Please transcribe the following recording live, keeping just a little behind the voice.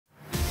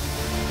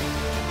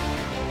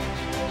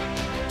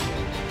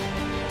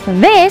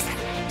This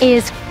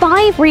is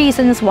 5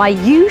 reasons why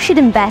you should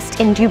invest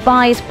in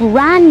Dubai's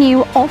brand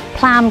new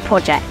off-plan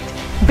project,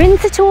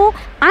 Vincitore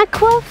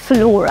Aqua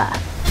Flora.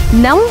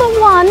 Number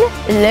 1,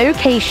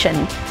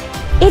 location.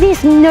 It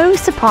is no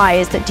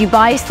surprise that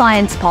Dubai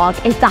Science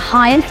Park is the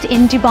highest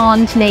in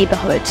demand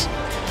neighborhood.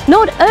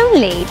 Not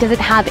only does it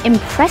have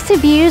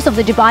impressive views of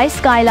the Dubai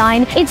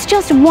skyline, it's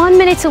just 1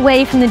 minute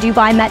away from the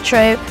Dubai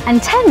Metro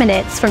and 10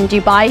 minutes from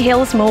Dubai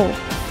Hills Mall.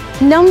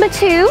 Number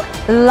 2,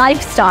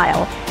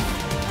 lifestyle.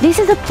 This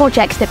is a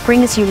project that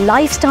brings you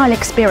lifestyle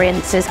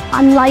experiences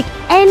unlike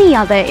any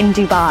other in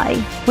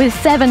Dubai. With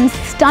 7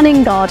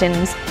 stunning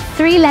gardens,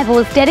 3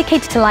 levels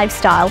dedicated to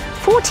lifestyle,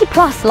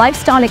 40+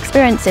 lifestyle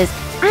experiences,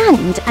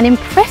 and an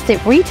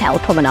impressive retail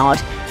promenade,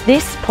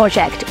 this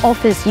project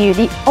offers you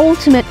the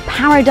ultimate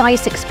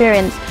paradise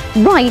experience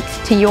right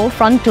to your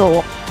front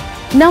door.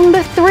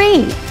 Number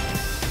 3.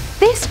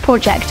 This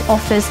project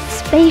offers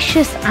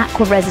spacious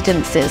aqua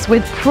residences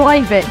with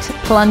private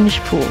plunge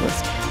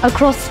pools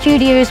across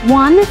studios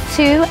 1,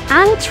 2,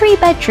 and 3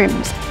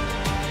 bedrooms,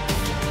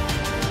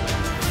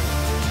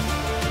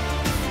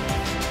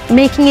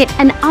 making it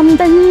an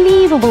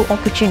unbelievable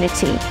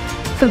opportunity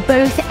for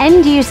both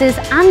end users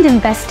and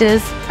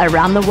investors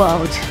around the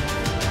world.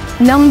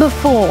 Number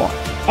 4,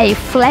 a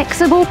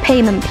flexible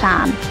payment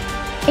plan.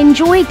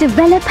 Enjoy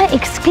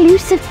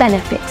developer-exclusive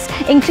benefits,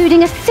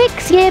 including a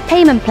 6-year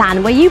payment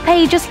plan where you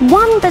pay just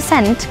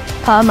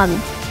 1% per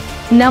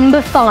month.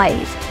 Number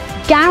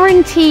 5,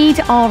 guaranteed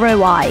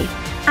ROI.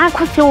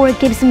 Aqua Flora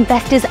gives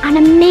investors an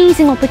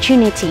amazing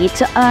opportunity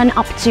to earn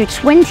up to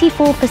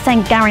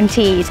 24%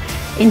 guaranteed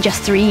in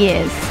just 3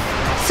 years.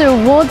 So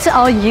what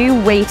are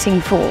you waiting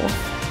for?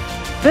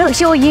 Book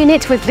your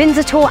unit with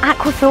Vincitore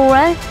Aqua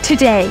Flora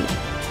today.